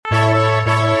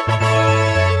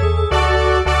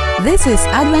This is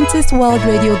Adventist World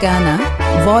Radio Ghana,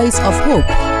 Voice of Hope.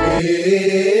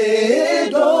 AWR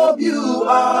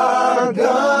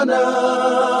Ghana,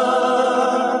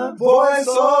 Voice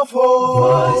of Hope.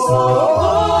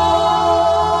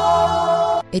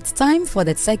 It's time for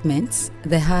the segment,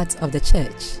 The Heart of the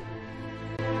Church.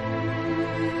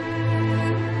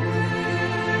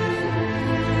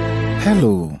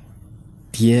 Hello,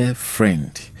 dear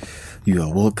friend. You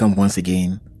are welcome once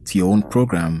again to your own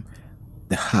program,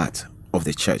 The Heart of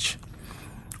the Church.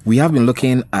 We have been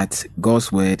looking at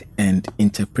God's Word and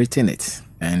interpreting it.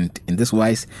 And in this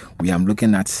wise, we are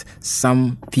looking at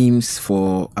some themes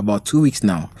for about 2 weeks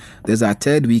now. This is our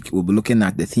third week. We'll be looking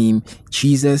at the theme,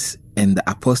 Jesus and the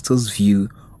Apostles' View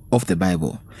of the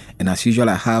Bible. And as usual,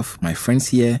 I have my friends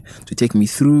here to take me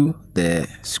through the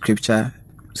scripture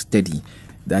study.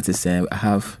 That is, I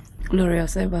have Gloria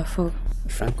Sebafo.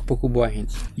 Frank Pokuboahin.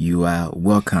 You are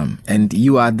welcome. And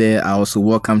you are there are also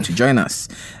welcome to join us.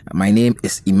 My name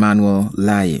is Emmanuel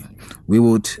Lai. We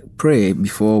would pray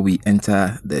before we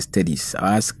enter the studies.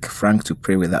 I'll ask Frank to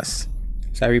pray with us.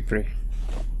 Shall we pray?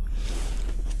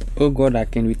 Oh God, our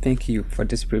King, we thank you for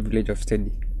this privilege of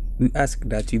study. We ask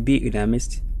that you be in our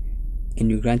midst and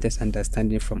you grant us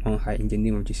understanding from on high in the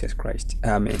name of Jesus Christ.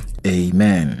 Amen.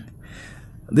 Amen.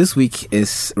 This week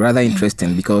is rather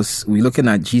interesting because we're looking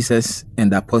at Jesus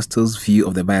and the apostles' view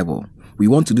of the Bible. We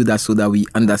want to do that so that we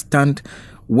understand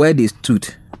where they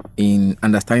stood in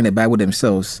understanding the Bible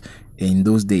themselves in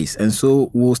those days. And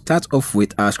so we'll start off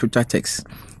with our scripture text,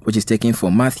 which is taken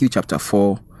from Matthew chapter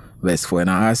 4, verse 4. And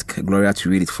I'll ask Gloria to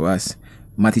read it for us.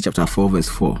 Matthew chapter 4, verse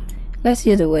 4. Let's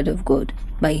hear the word of God.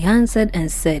 But he answered and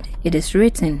said, It is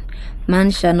written, Man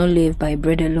shall not live by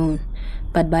bread alone,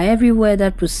 but by every word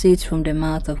that proceeds from the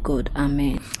mouth of God.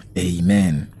 Amen.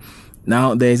 Amen.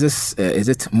 Now, there is this, is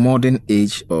it modern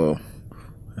age or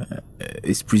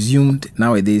it's presumed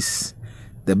nowadays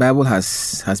the Bible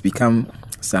has become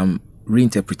some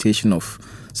reinterpretation of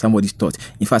somebody's thought.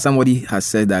 In fact, somebody has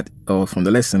said that from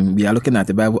the lesson, we are looking at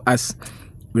the Bible as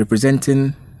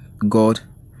representing God.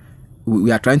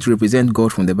 We are trying to represent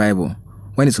God from the Bible,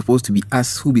 when it's supposed to be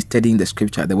us who be studying the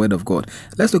scripture, the word of God.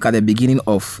 Let's look at the beginning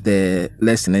of the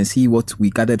lesson and see what we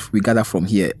gather from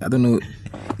here. I don't know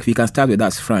if you can start with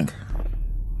us, Frank.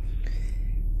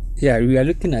 Yeah, we are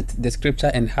looking at the scripture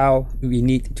and how we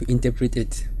need to interpret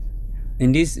it.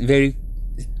 In this very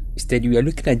study, we are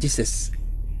looking at Jesus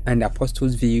and the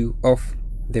apostles' view of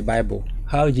the Bible.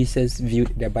 How Jesus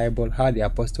viewed the Bible, how the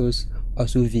apostles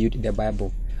also viewed the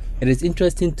Bible. It is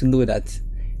interesting to know that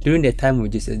during the time of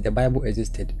Jesus, the Bible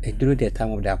existed. And during the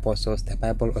time of the apostles, the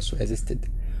Bible also existed.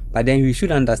 But then we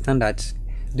should understand that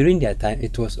during their time,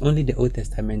 it was only the Old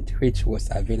Testament which was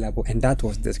available, and that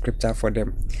was the scripture for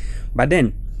them. But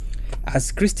then,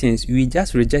 as Christians, we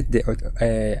just reject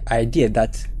the idea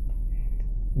that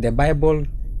the Bible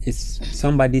is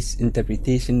somebody's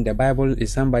interpretation, the Bible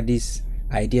is somebody's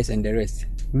ideas and the rest.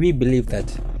 We believe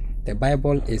that the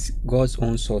Bible is God's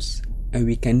own source, and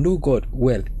we can know God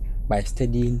well by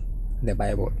studying the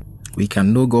Bible. We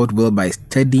can know God well by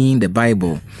studying the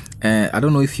Bible. I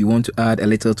don't know if you want to add a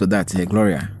little to that,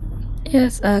 Gloria.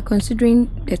 Yes, considering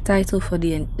the title for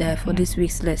this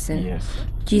week's lesson, yes.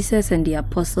 Jesus and the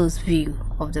Apostles' View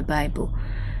of the Bible.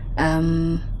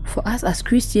 For us as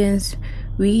Christians,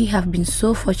 we have been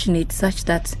so fortunate such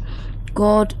that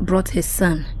God brought His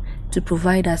Son to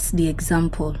provide us the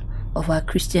example of our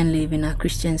Christian living, our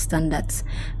Christian standards.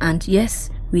 And yes,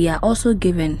 we are also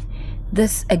given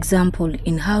this example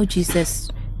in how Jesus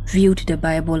viewed the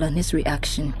Bible and his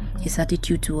reaction, his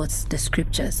attitude towards the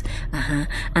scriptures.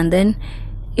 And then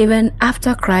even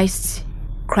after Christ's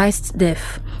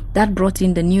death, that brought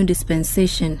in the new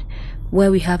dispensation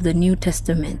where we have the New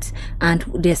Testament, and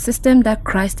the system that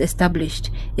Christ established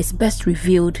is best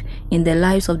revealed in the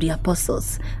lives of the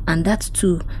apostles. And that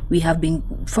too, we have been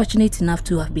fortunate enough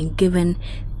to have been given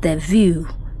the view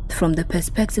from the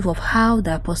perspective of how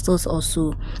the apostles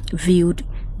also viewed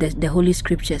the Holy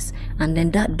Scriptures, and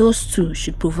then those two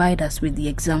should provide us with the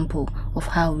example of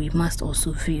how we must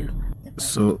also view.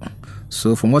 So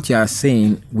from what you are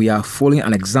saying, we are following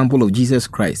an example of Jesus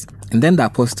Christ and then the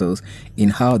apostles in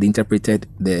how they interpreted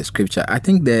the scripture. I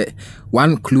think the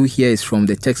one clue here is from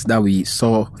the text that we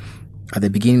saw at the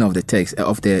beginning of the text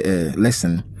of the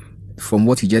lesson, from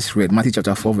what you just read, Matthew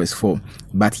chapter 4, verse 4.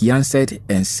 But he answered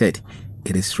and said,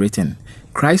 It is written.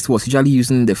 Christ was usually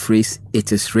using the phrase,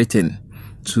 It is written,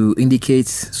 to indicate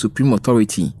supreme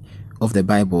authority of the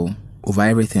Bible over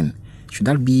everything. Should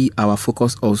that be our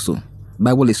focus also?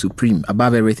 Bible is supreme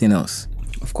above everything else.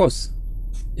 Of course,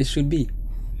 it should be.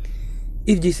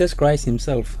 If Jesus Christ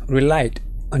himself relied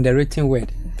on the written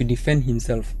word to defend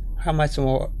himself, how much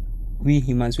more we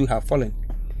humans who have fallen.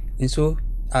 And so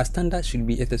our standard should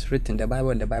be it is written, the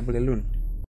Bible and the Bible alone.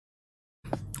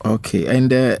 Okay,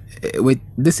 and with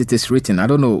this it is written, I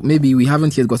don't know, maybe we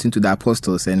haven't yet gotten to the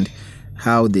apostles and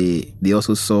how they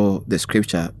also saw the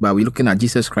scripture, but we're looking at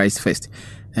Jesus Christ first.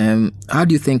 How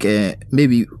do you think,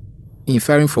 maybe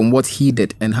inferring from what he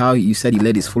did and how you said he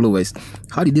led his followers,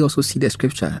 how did they also see the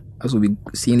scripture, as we'll be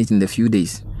seeing it in the few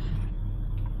days?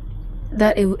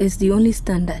 That it is the only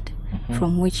standard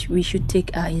from which we should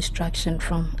take our instruction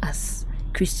from as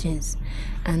Christians.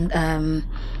 And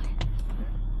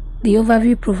the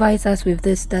overview provides us with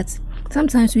this, that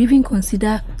sometimes we even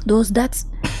consider those that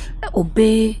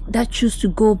obey, that choose to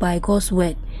go by God's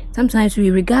word. Sometimes we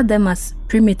regard them as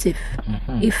primitive.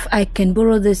 If I can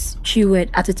borrow this Chi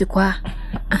word, atitikwa,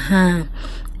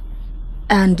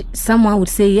 and someone would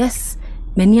say, yes,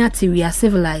 many we are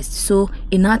civilized, so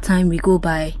in our time we go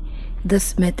by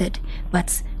this method.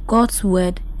 But God's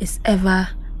word is ever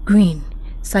green,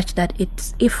 such that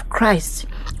it's, if Christ,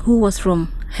 who was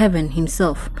from heaven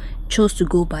himself, chose to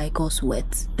go by God's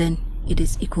words, then it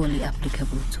is equally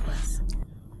applicable to us.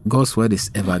 God's word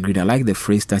is evergreen. I like the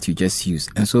phrase that you just used.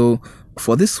 And so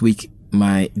for this week,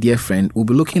 my dear friend, we'll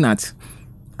be looking at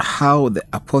how the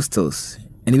apostles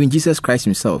and even Jesus Christ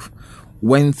himself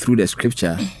went through the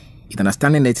scripture, in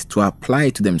understanding it to apply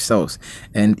it to themselves.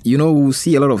 And we'll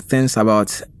see a lot of things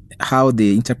about how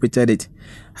they interpreted it,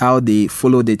 how they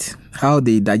followed it, how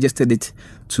they digested it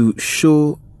to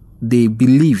show they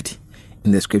believed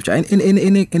in the scripture. And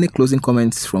any closing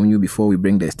comments from you before we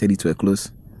bring the study to a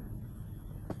close?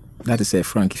 That is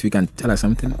Frank, if you can tell us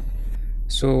something.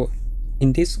 So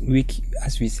in this week,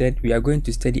 as we said, we are going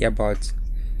to study about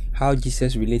how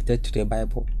Jesus related to the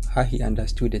Bible, how he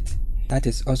understood it. That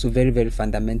is also very, very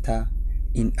fundamental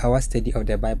in our study of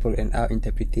the Bible and our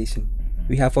interpretation.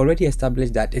 We have already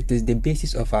established that it is the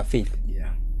basis of our faith,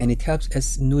 and it helps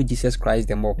us know Jesus Christ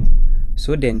the more.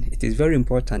 So then it is very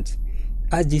important,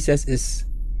 as Jesus is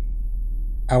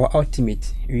our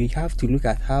ultimate, we have to look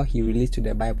at how he relates to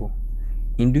the Bible.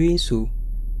 In doing so,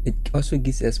 it also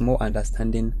gives us more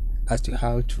understanding as to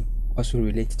how to also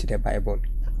relate to the Bible.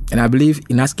 And I believe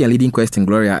in asking a leading question,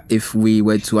 Gloria, if we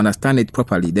were to understand it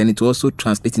properly, then it will also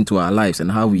translate into our lives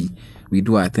and how we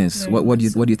do our things. What do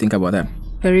you think about that?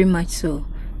 Very much so,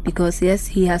 because yes,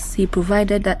 he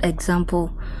provided that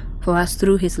example for us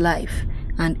through his life.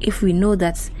 And if we know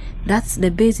that that's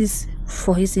the basis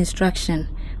for his instruction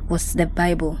was the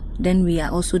Bible, then we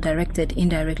are also directed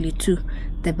indirectly to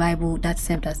the Bible that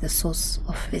served as the source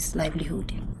of his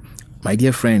livelihood. My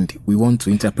dear friend, we want to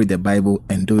interpret the Bible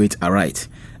and do it aright.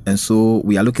 And so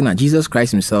we are looking at Jesus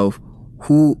Christ himself,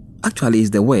 who actually is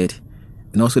the Word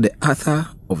and also the author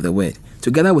of the Word,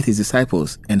 together with his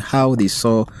disciples and how they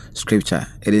saw scripture.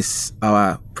 It is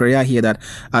our prayer here that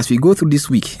as we go through this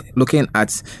week, looking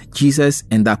at Jesus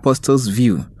and the apostles'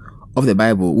 view of the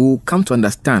Bible, we'll come to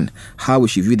understand how we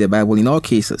should view the Bible in all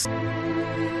cases.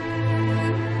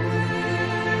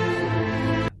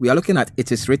 We are looking at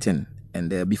It Is Written.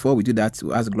 And before we do that,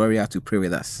 we'll ask Gloria to pray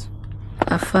with us.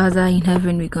 Our Father in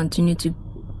heaven, we continue to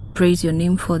praise your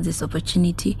name for this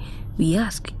opportunity. We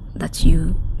ask that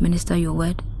you minister your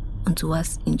word unto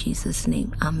us in Jesus'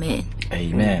 name. Amen.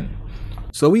 Amen.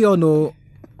 So we all know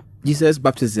Jesus'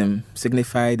 baptism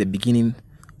signified the beginning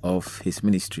of his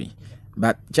ministry.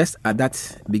 But just at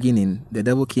that beginning, the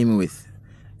devil came in with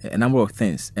a number of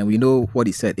things. And we know what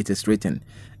he said, it is written.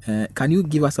 Can you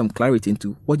give us some clarity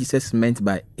into what Jesus meant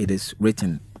by it is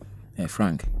written,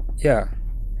 Frank? Yeah.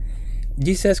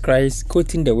 Jesus Christ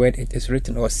quoting the word it is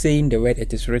written, or saying the word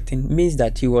it is written, means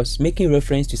that he was making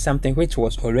reference to something which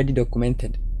was already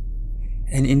documented.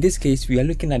 And in this case, we are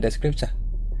looking at the scripture.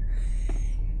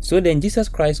 So then Jesus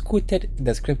Christ quoted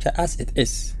the scripture as it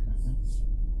is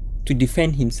to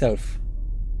defend himself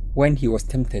when he was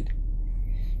tempted.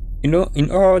 In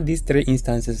all these three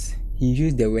instances, he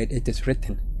used the word it is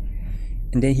written.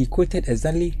 And then he quoted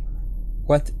exactly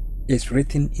what is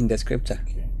written in the scripture.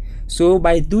 So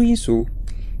by doing so,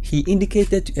 he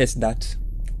indicated to us that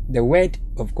the word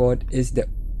of God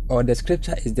the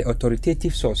scripture is the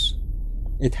authoritative source.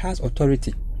 It has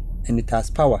authority and it has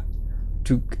power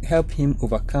to help him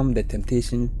overcome the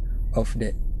temptation of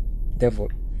the devil.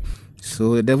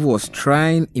 So the devil was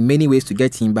trying in many ways to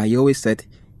get him, but he always said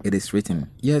it is written.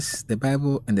 Yes, the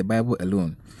Bible and the Bible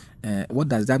alone. What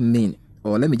does that mean?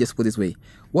 Or let me just put it this way.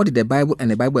 What did the Bible and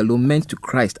the Bible alone meant to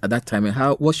Christ at that time, and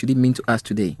what should it mean to us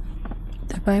today?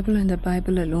 The Bible and the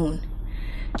Bible alone.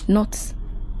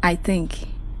 I think,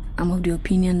 I'm of the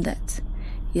opinion that,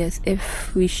 yes,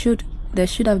 if we should there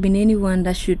should have been anyone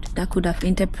that could have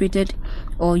interpreted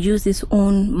or used his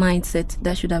own mindset,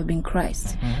 that should have been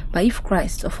Christ. But if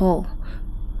Christ of all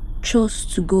chose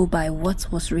to go by what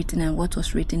was written and what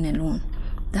was written alone,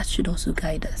 that should also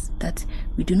guide us, that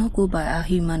we do not go by our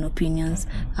human opinions,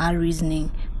 our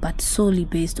reasoning, but solely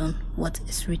based on what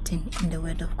is written in the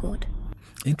Word of God.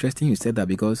 Interesting you said that,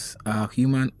 because our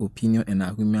human opinion and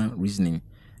our human reasoning,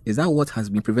 is that what has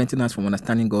been preventing us from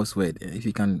understanding God's Word? If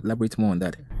you can elaborate more on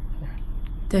that.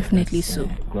 Definitely so.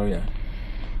 Gloria.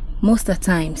 Most of the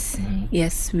times,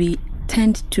 yes, we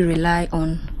tend to rely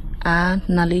on our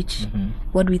knowledge,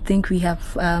 what we think we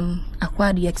have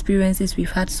acquired, the experiences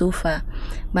we've had so far,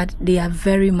 but they are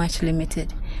very much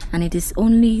limited, and it is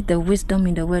only the wisdom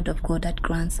in the Word of God that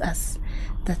grants us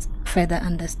that further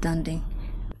understanding.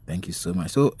 Thank you so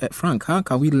much. So, Frank, how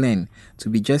can we learn to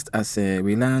be just as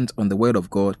reliant on the Word of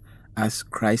God as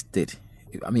Christ did?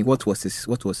 I mean, what was his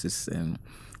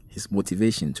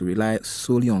motivation to rely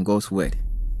solely on God's Word?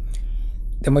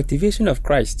 The motivation of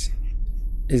Christ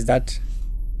is that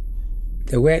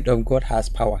the Word of God has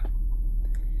power,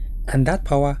 and that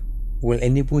power will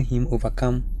enable him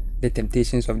overcome the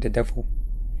temptations of the devil,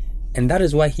 and that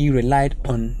is why he relied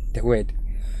on the Word.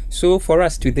 So for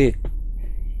us today,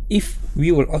 if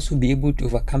we will also be able to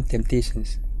overcome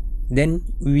temptations, then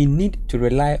we need to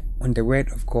rely on the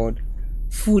Word of God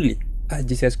fully, as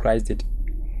Jesus Christ did.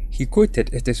 He quoted,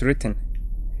 "It is written,"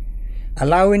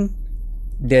 allowing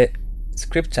the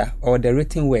scripture or the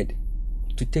written word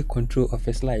to take control of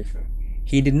his life.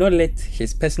 He did not let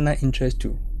his personal interest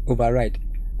to override.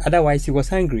 Otherwise, he was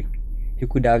hungry. He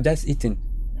could have just eaten.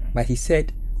 But he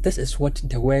said, "This is what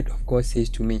the Word of God says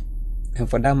to me. And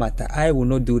for that matter, I will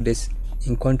not do this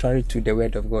in contrary to the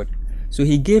Word of God." So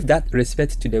he gave that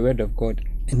respect to the Word of God,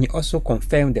 and he also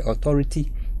confirmed the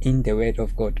authority in the Word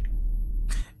of God.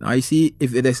 Now, you see,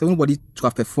 if there's anybody to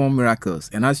have performed miracles,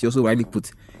 and as you also rightly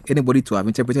put, anybody to have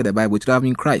interpreted the Bible, it would have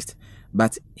been Christ.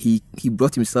 But he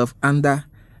brought himself under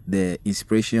the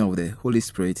inspiration of the Holy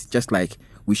Spirit, just like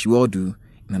we should all do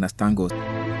and understand God.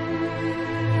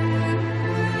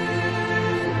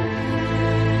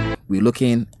 We're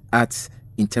looking at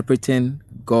interpreting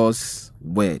God's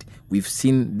Word. We've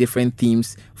seen different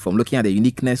themes, from looking at the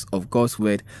uniqueness of God's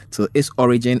Word to its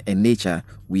origin and nature.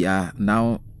 We are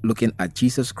now looking at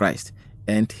Jesus Christ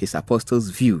and his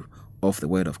apostles' view of the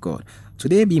Word of God.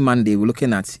 Today, being Monday, we're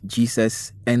looking at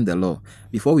Jesus and the law.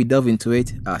 Before we delve into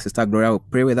it, our sister Gloria will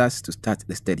pray with us to start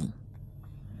the study.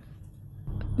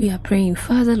 We are praying.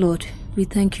 Father Lord, we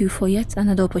thank you for yet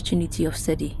another opportunity of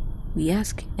study. We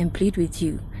ask and plead with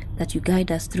you that you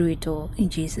guide us through it all. In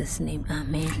Jesus' name,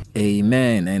 amen.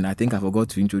 Amen. And I think I forgot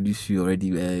to introduce you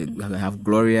already. We have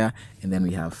Gloria, and then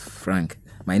we have Frank.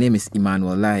 My name is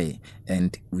Emmanuel Lai,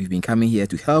 and we've been coming here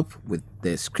to help with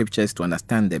the scriptures to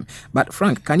understand them. But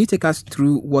Frank, can you take us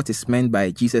through what is meant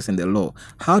by Jesus and the law?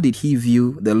 How did he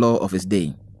view the law of his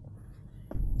day?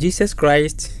 Jesus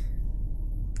Christ,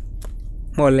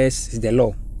 more or less, is the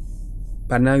law.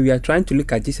 But now we are trying to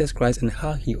look at Jesus Christ and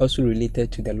how he also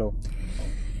related to the law.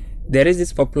 There is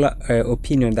this popular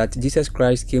opinion that Jesus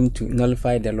Christ came to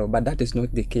nullify the law, but that is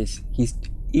not the case. He's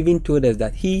even told us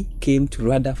that he came to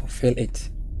rather fulfill it.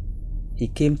 He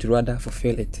came to rather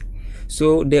fulfill it.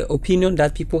 So the opinion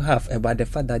that people have about the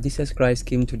fact that Jesus Christ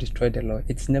came to destroy the law,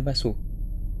 it's never so.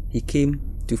 He came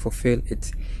to fulfill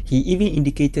it. He even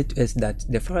indicated to us that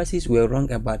the Pharisees were wrong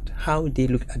about how they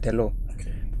looked at the law,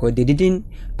 because they didn't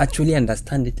actually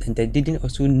understand it, and they didn't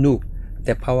also know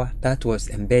the power that was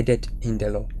embedded in the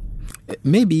law.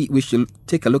 Maybe we should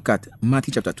take a look at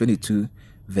Matthew chapter 22,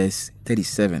 verse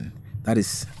 37. That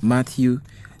is Matthew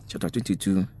chapter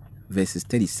 22, verses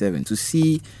 37, to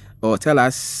see or tell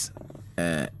us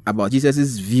about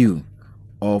Jesus' view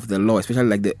of the law, especially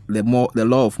like the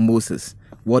law of Moses.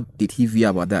 What did he view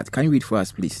about that? Can you read for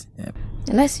us, please? Yeah.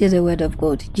 Let's hear the word of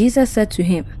God. Jesus said to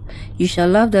him, "You shall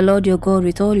love the Lord your God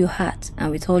with all your heart,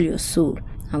 and with all your soul,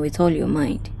 and with all your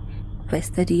mind." Verse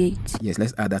 38. Yes,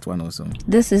 let's add that one also.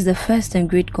 This is the first and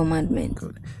great commandment.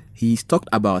 Good. He's talked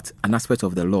about an aspect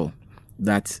of the law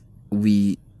that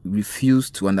we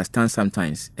refuse to understand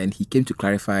sometimes, and he came to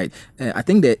clarify it. I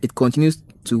think that it continues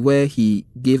to where he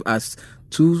gave us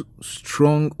two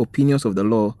strong opinions of the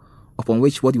law, upon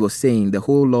which what he was saying, the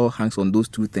whole law hangs on those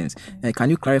two things. Can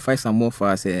you clarify some more for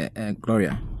us,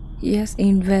 Gloria? Yes,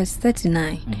 in verse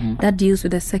 39, that deals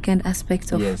with the second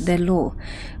aspect of the law,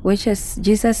 which is,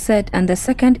 Jesus said, "And the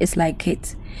second is like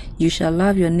it, you shall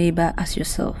love your neighbor as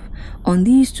yourself. On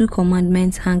these two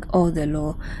commandments hang all the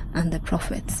law and the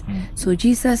prophets." So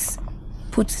Jesus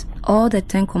put all the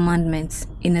 10 commandments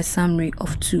in a summary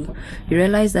of 2, you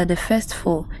realize that the first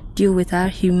 4 deal with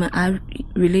our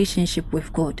relationship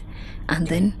with God, and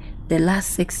then the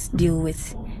last 6 deal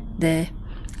with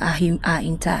our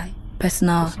entire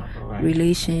personal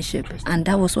relationship. And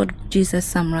that was what Jesus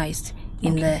summarized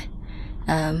in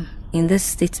this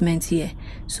statement here.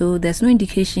 So there's no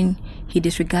indication he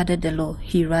disregarded the law.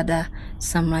 He rather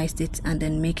summarized it and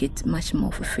then make it much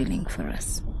more fulfilling for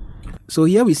us. So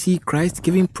here we see Christ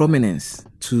giving prominence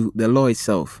to the law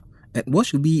itself. What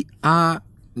should be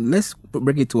let's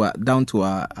break it down to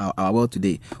our world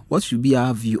today. What should be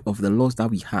our view of the laws that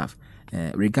we have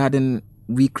regarding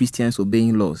we Christians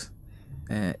obeying laws?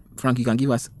 Frank, you can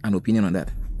give us an opinion on that.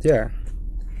 Yeah.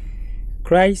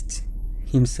 Christ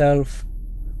himself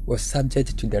was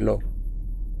subject to the law.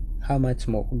 How much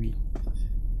more we?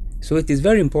 So it is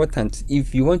very important,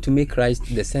 if you want to make Christ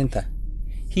the center.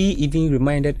 He even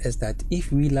reminded us that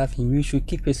if we love him, we should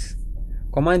keep his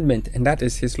commandment, and that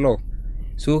is his law.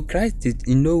 So Christ did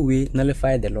in no way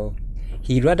nullify the law.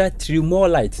 He rather threw more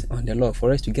light on the law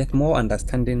for us to get more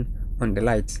understanding on the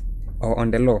light or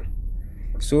on the law.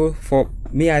 So for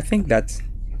me, I think that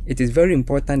it is very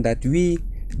important that we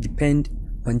depend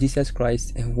on Jesus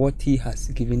Christ and what he has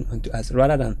given unto us,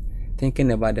 rather than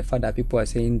thinking about the fact that people are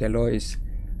saying the law is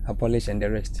abolished and the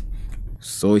rest.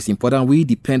 So it's important we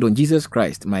depend on Jesus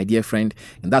Christ, my dear friend,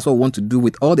 and that's what we want to do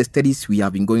with all the studies we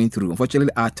have been going through.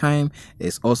 Unfortunately, our time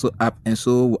is also up, and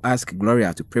so we'll ask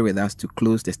Gloria to pray with us to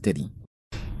close the study.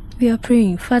 We are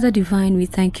praying. Father Divine, we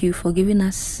thank you for giving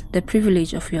us the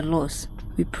privilege of your laws.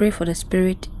 We pray for the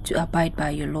Spirit to abide by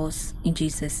your laws. In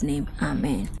Jesus' name,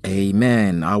 amen.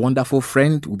 Amen. Our wonderful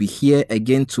friend will be here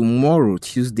again tomorrow,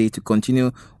 Tuesday, to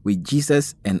continue with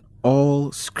Jesus and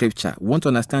all Scripture. We want to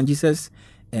understand Jesus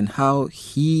and how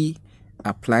he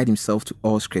applied himself to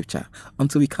all Scripture.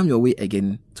 Until we come your way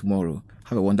again tomorrow,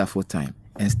 have a wonderful time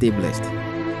and stay blessed.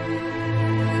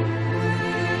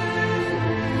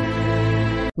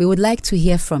 We would like to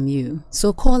hear from you,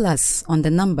 so call us on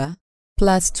the number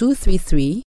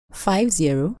 +233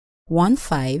 50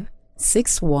 15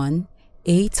 61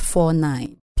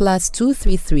 849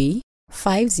 +233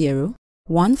 50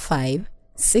 15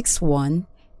 61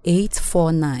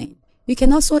 849. You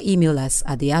can also email us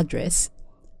at the address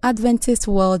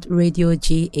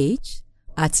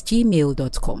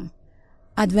adventistworldradiogh@gmail.com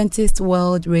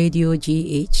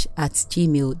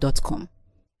adventistworldradiogh@gmail.com.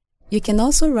 You can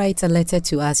also write a letter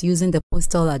to us using the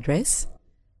postal address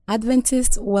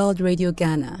Adventist World Radio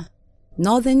Ghana,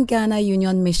 Northern Ghana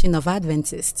Union Mission of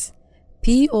Adventists,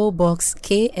 P.O. Box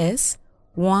KS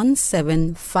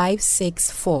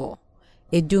 17564,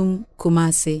 Edum,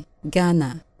 Kumasi,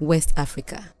 Ghana, West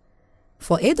Africa.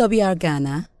 For AWR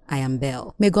Ghana, I am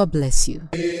Belle. May God bless you.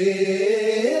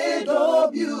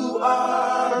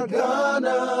 AWR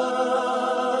Ghana,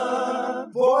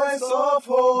 Voice of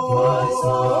Hope. Voice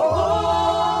of Hope.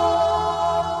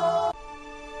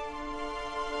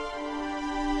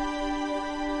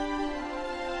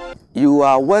 You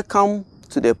are welcome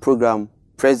to the program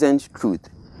Present Truth.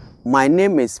 My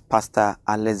name is Pastor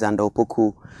Alexander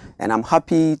Opoku, and I'm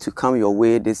happy to come your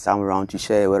way this time around to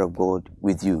share a word of God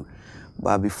with you.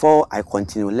 But before I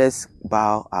continue, let's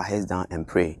bow our heads down and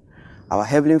pray. Our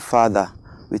Heavenly Father,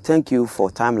 we thank you for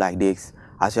a time like this.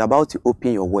 As you're about to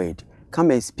open your word,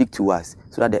 come and speak to us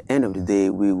so that at the end of the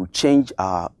day, we will change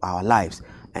our lives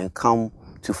and come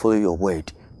to follow your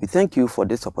word. We thank you for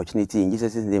this opportunity. In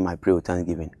Jesus' name I pray with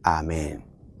thanksgiving. Amen.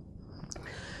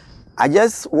 I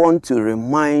just want to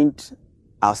remind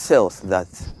ourselves that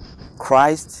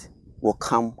Christ will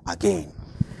come again.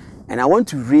 And I want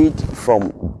to read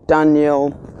from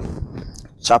Daniel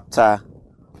chapter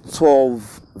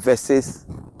 12, verses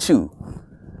 2.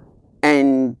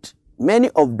 And many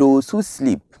of those who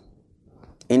sleep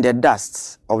in the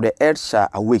dust of the earth shall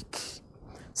awake,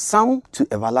 some to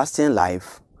everlasting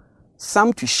life,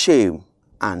 some to shame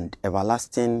and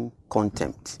everlasting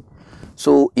contempt.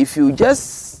 So if you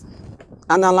just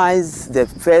analyze the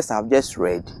verse I've just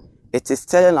read, it is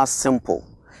telling us simple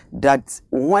that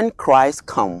when Christ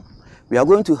comes, we are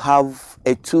going to have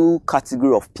a two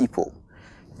category of people.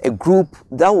 A group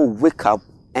that will wake up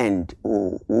and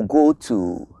will go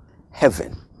to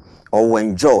heaven or will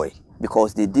enjoy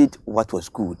because they did what was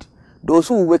good. Those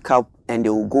who wake up and they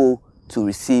will go to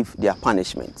receive their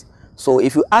punishment. So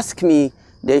if you ask me,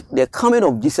 the coming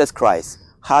of Jesus Christ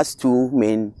has two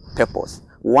main purposes.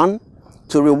 One,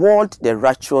 to reward the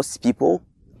righteous people,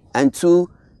 and two,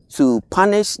 to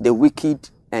punish the wicked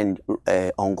and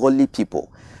ungodly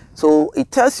people. So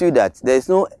it tells you that there is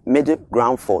no middle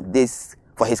ground for his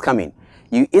coming.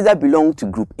 You either belong to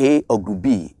group A or group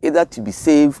B, either to be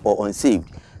saved or unsaved.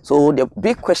 So the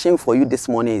big question for you this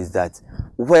morning is that,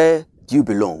 where do you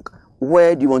belong?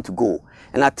 Where do you want to go?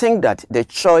 And I think that the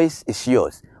choice is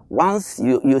yours. Once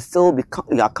you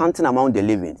are counting among the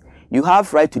living, you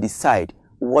have right to decide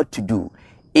what to do.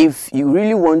 If you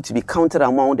really want to be counted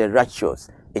among the righteous,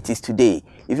 it is today.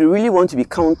 If you really want to be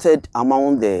counted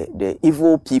among the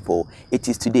evil people, it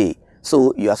is today.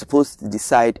 So you are supposed to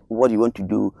decide what you want to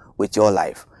do with your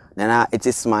life. And it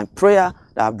is my prayer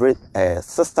that,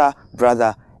 sister,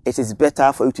 brother, it is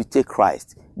better for you to take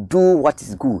Christ. Do what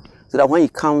is good, so that when he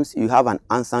comes, you have an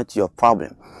answer to your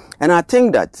problem. And I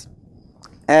think that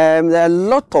there are a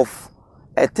lot of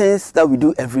things that we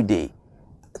do every day.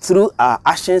 Through our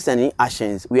actions and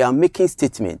inactions, we are making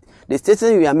statements. The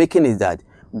statement we are making is that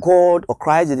God or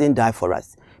Christ didn't die for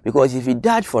us. Because if he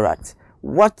died for us,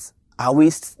 what are we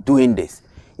doing this?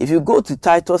 If you go to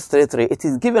Titus 3:3, it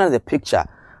is giving us a picture.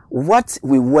 What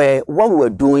we were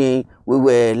doing, we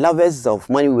were lovers of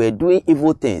money, we were doing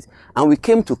evil things, and we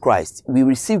came to Christ. We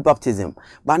received baptism,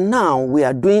 but now we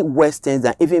are doing worse things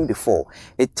than even before.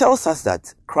 It tells us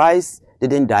that Christ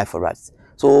didn't die for us.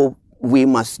 So we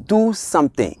must do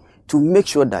something to make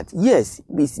sure that, yes,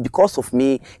 it's because of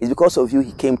me, it's because of you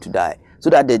he came to die, so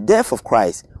that the death of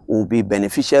Christ will be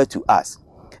beneficial to us.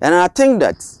 And I think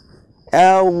that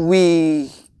we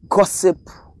gossip,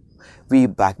 we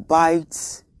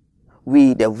backbite,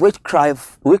 the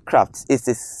witchcraft it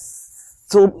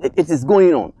is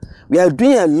going on. We are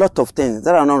doing a lot of things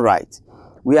that are not right.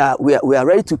 We are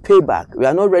ready to pay back. We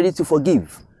are not ready to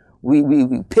forgive.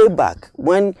 We pay back.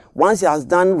 Once he has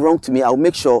done wrong to me, I'll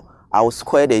make sure I will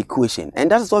square the equation.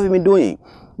 And that's what we've been doing.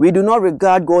 We do not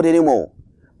regard God anymore.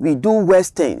 We do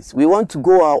worse things. We want to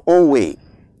go our own way.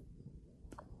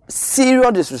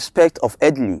 Serious disrespect of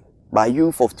elderly by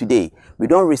youth of today. We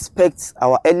don't respect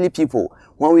our elderly people.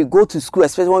 When we go to school,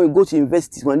 especially when we go to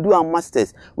universities, when we do our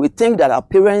masters, we think that our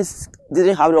parents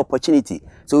didn't have the opportunity.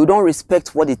 So we don't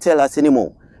respect what they tell us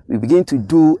anymore. We begin to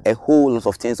do a whole lot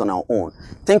of things on our own,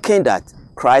 thinking that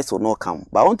Christ will not come.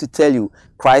 But I want to tell you,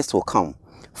 Christ will come.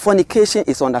 Fornication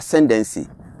is on ascendancy.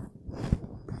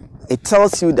 It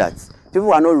tells you that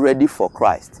people are not ready for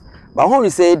Christ. But when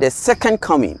we say the second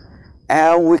coming,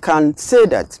 we can say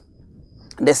that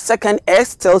the second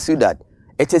S tells you that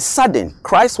it is sudden.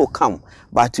 Christ will come,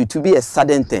 but to be a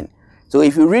sudden thing. So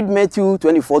if you read Matthew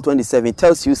 24:27, it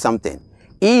tells you something.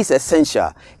 He is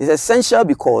essential. It's essential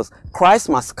because Christ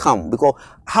must come. Because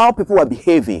how people are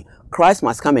behaving, Christ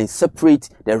must come and separate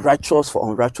the righteous from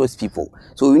unrighteous people.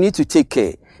 So we need to take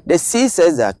care. The C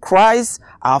says that Christ,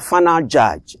 our final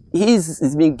judge,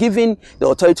 he's been given the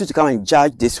authority to come and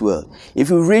judge this world.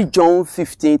 If you read John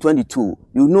 15:22,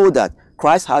 you know that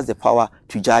Christ has the power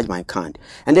to judge mankind.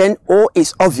 And then all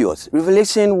is obvious.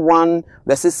 Revelation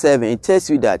 1:7, it tells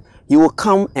you that he will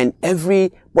come and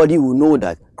everybody will know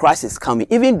that Christ is coming.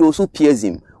 Even those who pierce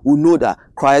him will know that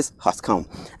Christ has come.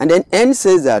 And then N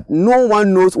says that no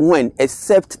one knows when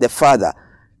except the Father.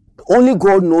 Only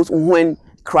God knows when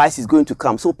Christ is going to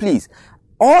come. So please,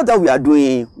 all that we are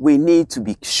doing, we need to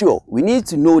be sure. We need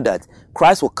to know that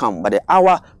Christ will come, but the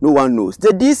hour no one knows.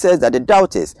 The D says that the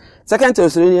doubters, 2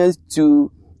 Thessalonians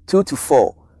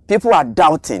 2:4, people are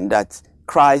doubting that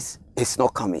Christ is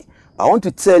not coming. But I want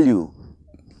to tell you,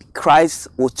 Christ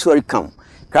will surely come.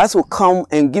 Christ will come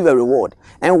and give a reward.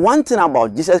 And one thing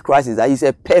about Jesus Christ is that he's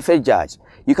a perfect judge.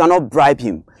 You cannot bribe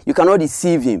him. You cannot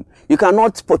deceive him. You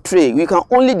cannot portray. You can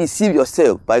only deceive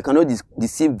yourself, but you cannot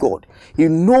deceive God. He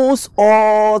knows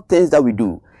all things that we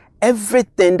do.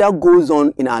 Everything that goes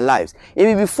on in our lives.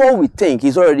 Even before we think,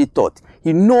 he's already thought.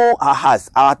 He knows our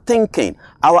hearts, our thinking,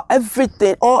 our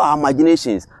everything, all our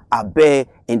imaginations are bare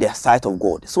in the sight of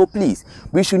God. So please,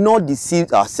 we should not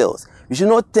deceive ourselves. We should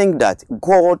not think that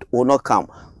God will not come.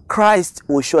 Christ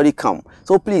will surely come.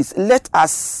 So please, let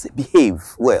us behave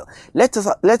well. Let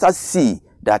us see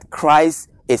that Christ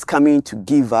is coming to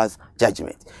give us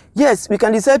judgment. Yes, we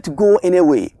can decide to go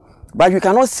anyway, but we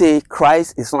cannot say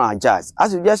Christ is not our judge.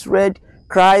 As we just read,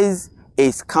 Christ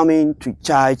is coming to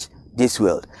judge this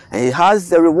world. And he has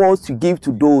the rewards to give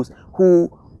to those who,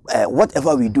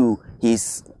 whatever we do,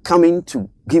 he's coming to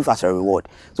give us a reward.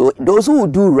 So those who will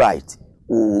do right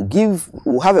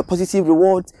will have a positive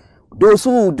reward. Those who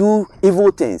will do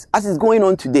evil things, as is going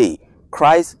on today,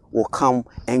 Christ will come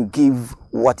and give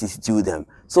what is due them.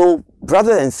 So,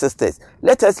 brothers and sisters,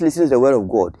 let us listen to the word of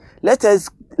God. Let us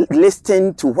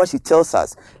listen to what he tells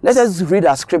us. Let us read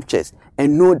our scriptures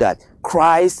and know that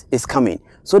Christ is coming.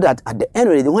 So that at the end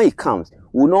of the day, when he comes,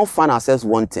 we will not find ourselves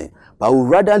wanting, but we will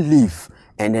rather live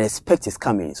and expect his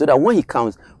coming. So that when he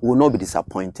comes, we will not be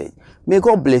disappointed. May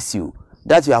God bless you,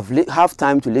 that you have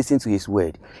time to listen to his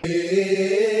word.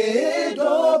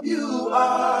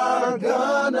 AWR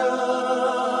Ghana,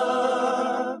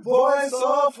 Voice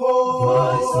of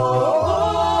Hope.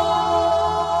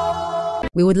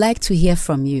 We would like to hear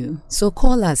from you, so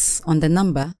call us on the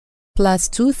number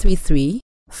 +233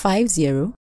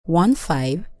 50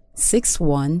 15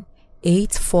 61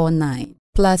 849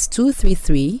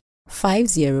 +233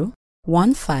 50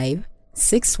 15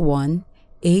 61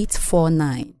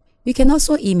 849. You can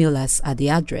also email us at the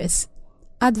address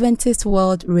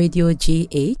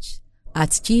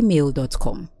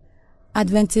adventistworldradiogh@gmail.com.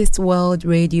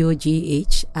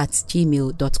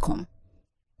 adventistworldradiogh@gmail.com.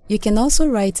 You can also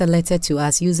write a letter to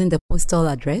us using the postal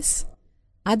address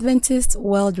Adventist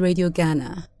World Radio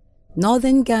Ghana,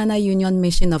 Northern Ghana Union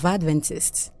Mission of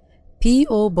Adventists,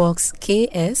 P.O. Box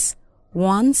KS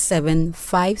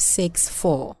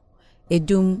 17564,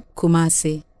 Edum,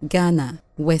 Kumasi, Ghana,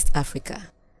 West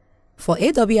Africa. For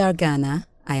AWR Ghana,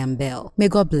 I am Belle. May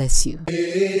God bless you.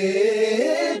 AWR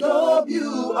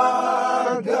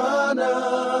Ghana,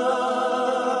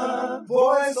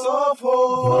 Voice of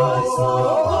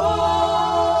Hope.